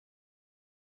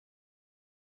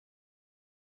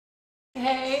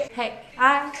Hey, hey,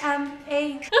 I am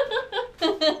a.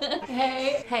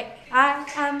 Hey, hey, I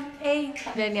am a.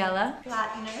 Daniela.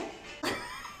 Latino.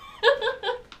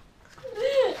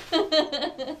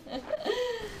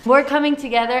 We're coming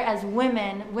together as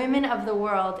women of the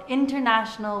world,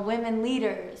 international women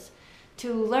leaders,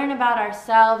 to learn about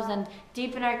ourselves and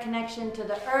deepen our connection to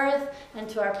the earth and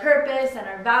to our purpose and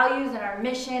our values and our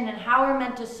mission and how we're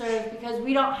meant to serve, because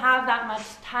we don't have that much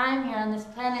time here on this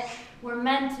planet. We're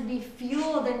meant to be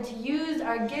fueled and to use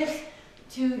our gifts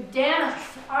to dance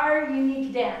our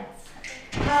unique dance.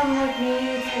 Come with me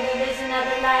to live this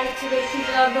another life, to the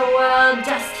people of the world.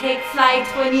 Just take flight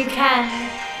when you can.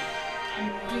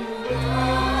 And do it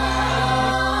all.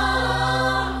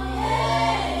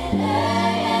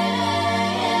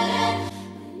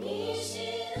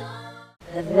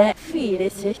 That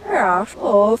fetus is off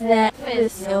of that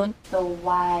film. The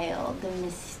wild, the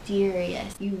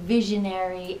mysterious, you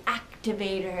visionary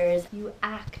activators. You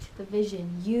act the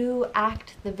vision. You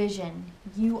act the vision.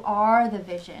 You are the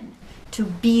vision. To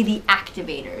be the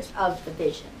activators of the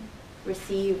vision.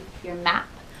 Receive your map.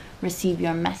 Receive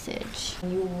your message.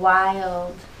 You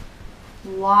wild,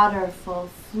 waterful,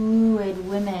 fluid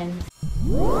women.